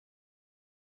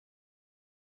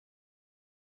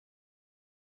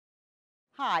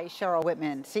Hi, Cheryl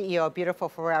Whitman, CEO of Beautiful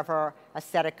Forever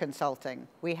Aesthetic Consulting.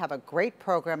 We have a great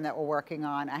program that we're working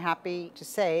on. I'm happy to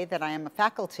say that I am a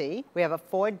faculty. We have a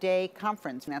 4-day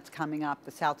conference that's coming up,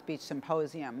 the South Beach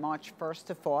Symposium, March 1st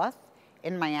to 4th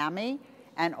in Miami,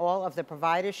 and all of the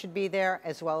providers should be there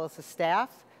as well as the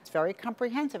staff. It's very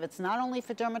comprehensive. It's not only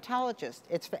for dermatologists,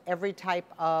 it's for every type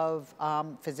of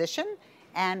physician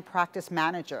and practice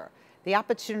manager. The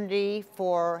opportunity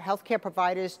for healthcare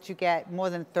providers to get more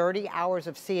than 30 hours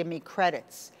of CME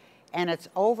credits, and it's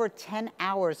over 10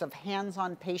 hours of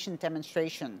hands-on patient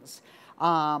demonstrations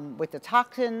with the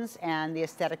toxins and the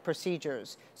aesthetic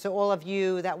procedures. So all of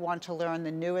you that want to learn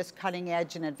the newest cutting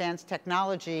edge and advanced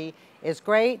technology is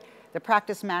great. The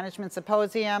Practice Management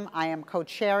Symposium, I am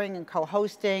co-chairing and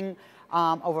co-hosting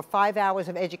over 5 hours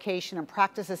of education and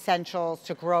practice essentials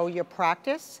to grow your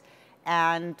practice.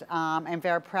 And I'm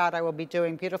very proud I will be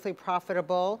doing Beautifully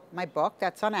Profitable, my book,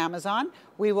 that's on Amazon.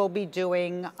 We will be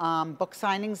doing book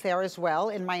signings there as well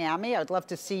in Miami. I'd love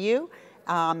to see you.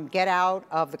 Get out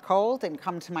of the cold and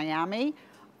come to Miami.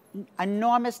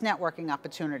 Enormous networking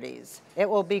opportunities. It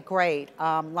will be great.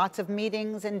 Lots of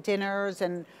meetings and dinners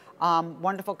and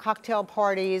wonderful cocktail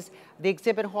parties. The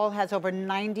exhibit hall has over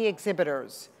 90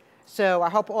 exhibitors. So I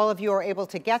hope all of you are able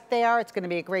to get there. It's going to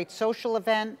be a great social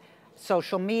event.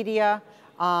 Social media,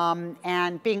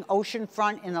 and being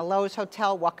oceanfront in the Lowe's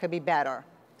Hotel, what could be better?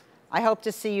 I hope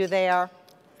to see you there,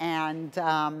 and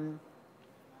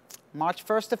March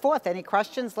 1st to 4th. Any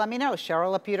questions, let me know.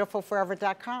 Cheryl at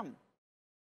beautifulforever.com.